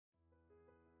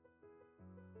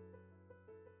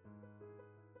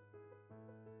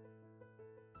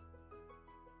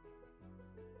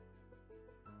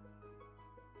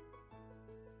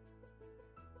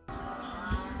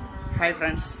Hi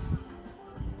friends,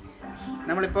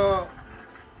 നമ്മളിപ്പോൾ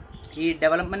ഈ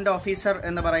development officer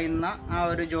എന്ന് പറയുന്ന ആ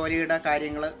ഒരു ജോലിയുടെ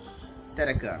കാര്യങ്ങൾ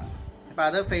തിരക്കുകയാണ്. അപ്പോൾ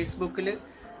അത് ഫേസ്ബുക്കിൽ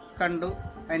കണ്ടു,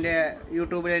 അതിൻ്റെ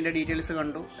യൂട്യൂബിൽ അതിൻ്റെ ഡീറ്റെയിൽസ്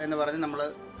കണ്ടു എന്ന് പറഞ്ഞ് നമ്മൾ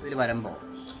ഇതിൽ വരുമ്പോൾ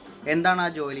എന്താണ് ആ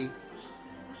ജോലി?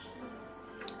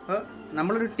 അപ്പോൾ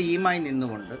നമ്മളൊരു ടീമായി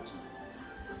നിന്നുകൊണ്ട്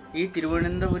ഈ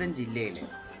തിരുവനന്തപുരം ജില്ലയിലെ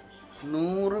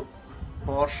 100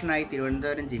 പോർഷനായി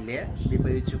തിരുവനന്തപുരം ജില്ലയെ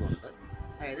വിഭജിച്ചുകൊണ്ട്,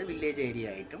 അതായത് വില്ലേജ് ഏരിയ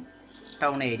ആയിട്ടും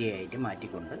ടൗൺ ഏരിയ ആയിട്ടും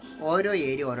മാറ്റിക്കൊണ്ട് ഓരോ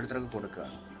ഏരിയ ഓരോരുത്തർക്ക്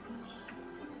കൊടുക്കുകയാണ്.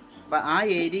 അപ്പോൾ ആ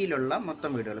ഏരിയയിലുള്ള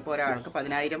മൊത്തം വീടുകൾ, ഇപ്പോൾ ഒരാൾക്ക്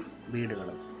 10,000 വീടുകൾ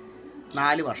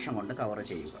 4 വർഷം കൊണ്ട് കവർ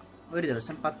ചെയ്യുക. ഒരു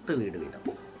ദിവസം 10 വീട് വീതം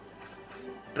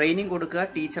ട്രെയിനിങ് കൊടുക്കുക.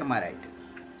 ടീച്ചർമാരായിട്ട്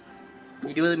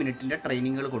 20 മിനിറ്റിൻ്റെ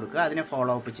ട്രെയിനിങ്ങുകൾ കൊടുക്കുക, അതിനെ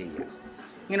ഫോളോ അപ്പ് ചെയ്യുക.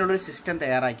 ഇങ്ങനെയുള്ളൊരു സിസ്റ്റം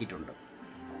തയ്യാറാക്കിയിട്ടുണ്ട്.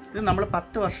 ഇത് നമ്മൾ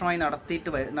 10 വർഷമായി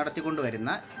നടത്തിക്കൊണ്ട്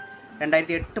വരുന്ന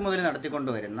 2008 മുതൽ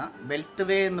നടത്തിക്കൊണ്ട് വരുന്ന വെൽത്ത്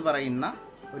വേ എന്ന് പറയുന്ന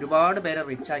ഒരുപാട് പേരെ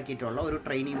റിച്ച് ആക്കിയിട്ടുള്ള ഒരു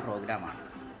ട്രെയിനിങ് പ്രോഗ്രാമാണ്.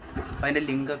 അപ്പോൾ അതിൻ്റെ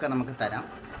ലിങ്കൊക്കെ നമുക്ക്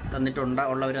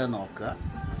ഉള്ളവരത് നോക്കുക.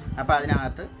 അപ്പോൾ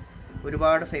അതിനകത്ത്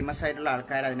ഒരുപാട് ഫേമസ് ആയിട്ടുള്ള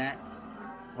ആൾക്കാർ അതിനെ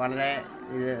വളരെ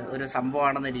ഒരു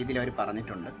സംഭവമാണെന്ന രീതിയിൽ അവർ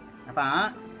പറഞ്ഞിട്ടുണ്ട്. അപ്പോൾ ആ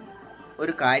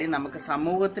ഒരു കാര്യം നമുക്ക്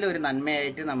സമൂഹത്തിൽ ഒരു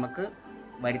നന്മയായിട്ട് നമുക്ക്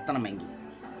വരുത്തണമെങ്കിൽ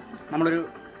നമ്മളൊരു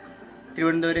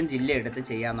തിരുവനന്തപുരം ജില്ല എടുത്ത്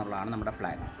ചെയ്യാന്നുള്ളതാണ് നമ്മുടെ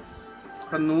പ്ലാൻ.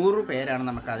 അപ്പോൾ 100 പേരാണ്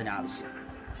നമുക്ക് അതിനാവശ്യം.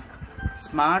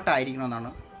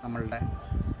 സ്മാർട്ടായിരിക്കണമെന്നാണ് നമ്മളുടെ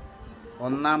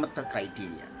ഒന്നാമത്തെ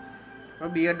ക്രൈറ്റീരിയ. അപ്പോൾ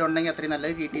BEd ഉണ്ടെങ്കിൽ അത്രയും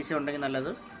നല്ലത്, TTC ഉണ്ടെങ്കിൽ നല്ലത്.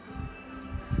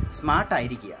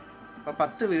 സ്മാർട്ടായിരിക്കുക. അപ്പോൾ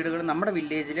 10 വീടുകൾ നമ്മുടെ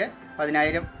വില്ലേജിൽ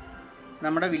 10,000,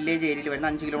 നമ്മുടെ വില്ലേജ് ഏരിയയിൽ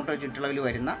വരുന്ന 5 കിലോമീറ്റർ ചുറ്റളവിൽ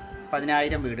വരുന്ന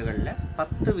 10,000 വീടുകളിൽ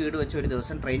 10 വീട് വെച്ച് ഒരു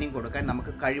ദിവസം ട്രെയിനിങ് കൊടുക്കാൻ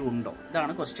നമുക്ക് കഴിവുണ്ടോ?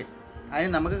 ഇതാണ് ക്വസ്റ്റ്യൻ.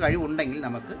 അതിന് നമുക്ക് കഴിവുണ്ടെങ്കിൽ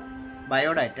നമുക്ക്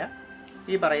ബയോഡാറ്റ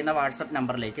ഈ പറയുന്ന വാട്സപ്പ്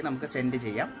നമ്പറിലേക്ക് നമുക്ക് സെൻഡ്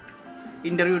ചെയ്യാം.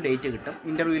 ഇൻ്റർവ്യൂ ഡേറ്റ് കിട്ടും.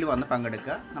 ഇൻ്റർവ്യൂവിൽ വന്ന്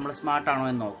പങ്കെടുക്കുക. നമ്മൾ സ്മാർട്ടാണോ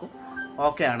എന്ന് നോക്കും.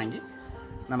 ഓക്കെ ആണെങ്കിൽ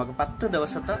നമുക്ക് 10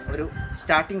 ദിവസത്തെ ഒരു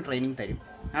സ്റ്റാർട്ടിങ് ട്രെയിനിങ് തരും.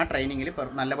 ആ ട്രെയിനിങ്ങിൽ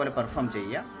നല്ലപോലെ പെർഫോം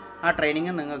ചെയ്യുക. ആ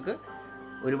ട്രെയിനിങ് നിങ്ങൾക്ക്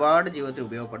ഒരുപാട് ജീവിതത്തിൽ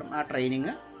ഉപയോഗപ്പെടും. ആ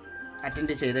ട്രെയിനിങ്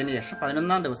അറ്റൻഡ് ചെയ്തതിന് ശേഷം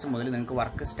 11ാം ദിവസം മുതൽ നിങ്ങൾക്ക്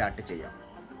വർക്ക് സ്റ്റാർട്ട് ചെയ്യാം.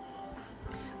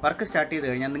 വർക്ക് സ്റ്റാർട്ട് ചെയ്ത്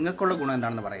കഴിഞ്ഞാൽ നിങ്ങൾക്കുള്ള ഗുണം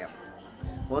എന്താണെന്ന് പറയാം.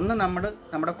 ഒന്ന്,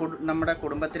 നമ്മുടെ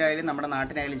കുടുംബത്തിനായാലും നമ്മുടെ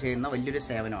നാട്ടിനായാലും ചെയ്യുന്ന വലിയൊരു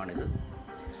സേവനമാണിത്.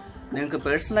 നിങ്ങൾക്ക്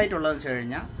പേഴ്സണലായിട്ടുള്ളതെന്ന് വെച്ച്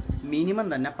കഴിഞ്ഞാൽ മിനിമം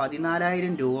തന്നെ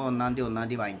 14,000 രൂപ ഒന്നാം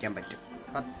തീയതി വാങ്ങിക്കാൻ പറ്റും.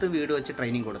 10 വീട് വെച്ച്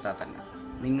ട്രെയിനിങ് കൊടുത്താൽ തന്നെ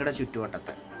നിങ്ങളുടെ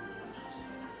ചുറ്റുവട്ടത്ത്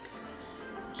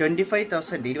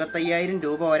 25,000 25,000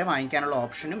 രൂപ വരെ വാങ്ങിക്കാനുള്ള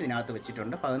ഓപ്ഷനും ഇതിനകത്ത്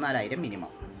വെച്ചിട്ടുണ്ട്. 14,000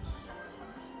 മിനിമം.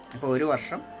 അപ്പോൾ ഒരു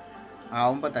വർഷം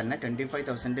ആവുമ്പോൾ തന്നെ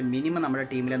 25,000 മിനിമം നമ്മുടെ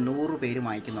ടീമിലെ 100 പേര്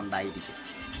വാങ്ങിക്കുന്നുണ്ടായിരിക്കും.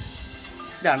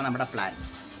 ഇതാണ് നമ്മുടെ പ്ലാൻ.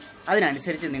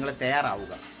 അതിനനുസരിച്ച് നിങ്ങൾ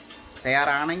തയ്യാറാവുക.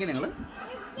 തയ്യാറാണെങ്കിൽ നിങ്ങൾ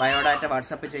ബയോഡാറ്റ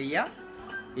വാട്സപ്പ് ചെയ്യുക.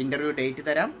 ഇൻ്റർവ്യൂ ഡേറ്റ്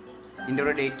തരാം.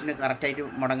 ഇൻ്റർവ്യൂ ഡേറ്റിന് കറക്റ്റായിട്ട്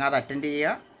മുടങ്ങാതെ അറ്റൻഡ്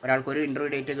ചെയ്യുക. ഒരാൾക്കൊരു ഇൻ്റർവ്യൂ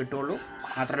ഡേറ്റ് കിട്ടുള്ളൂ.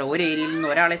 മാത്രമല്ല ഒരു ഏരിയയിൽ നിന്ന്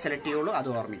ഒരാളെ സെലക്ട് ചെയ്യുള്ളൂ. അത്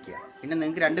ഓർമ്മിക്കുക. പിന്നെ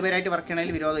നിങ്ങൾക്ക് 2 പേരായിട്ട് വർക്ക്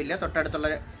ചെയ്യണമെങ്കിൽ വിരോധമില്ല. തൊട്ടടുത്തുള്ള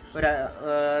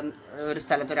ഒരു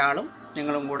സ്ഥലത്തൊരാളും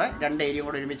നിങ്ങളും കൂടെ 2 ഏരിയയും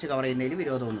കൂടെ ഒരുമിച്ച് കവർ ചെയ്യുന്നതിൽ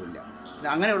വിരോധമൊന്നുമില്ല.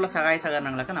 അങ്ങനെയുള്ള സഹായ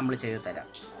സഹകരണങ്ങളൊക്കെ നമ്മൾ ചെയ്തു തരാം.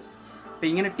 അപ്പോൾ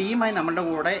ഇങ്ങനെ ടീമായി നമ്മളുടെ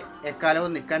കൂടെ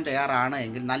എക്കാലവും നിൽക്കാൻ തയ്യാറാണ്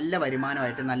എങ്കിൽ നല്ല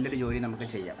വരുമാനമായിട്ട് നല്ലൊരു ജോലി നമുക്ക്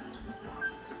ചെയ്യാം.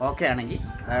 ഓക്കെ ആണെങ്കിൽ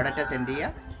ബയോഡാറ്റ സെൻഡ്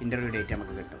ചെയ്യുക. ഇൻ്റർവ്യൂ ഡേറ്റ്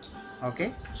നമുക്ക് കിട്ടും. ഓക്കെ,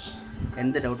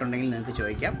 എന്ത് ഡൗട്ട് ഉണ്ടെങ്കിൽ നിങ്ങൾക്ക്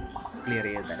ചോദിക്കാം. ക്ലിയർ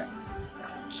ചെയ്ത് തരാം.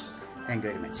 Thank you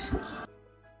very much.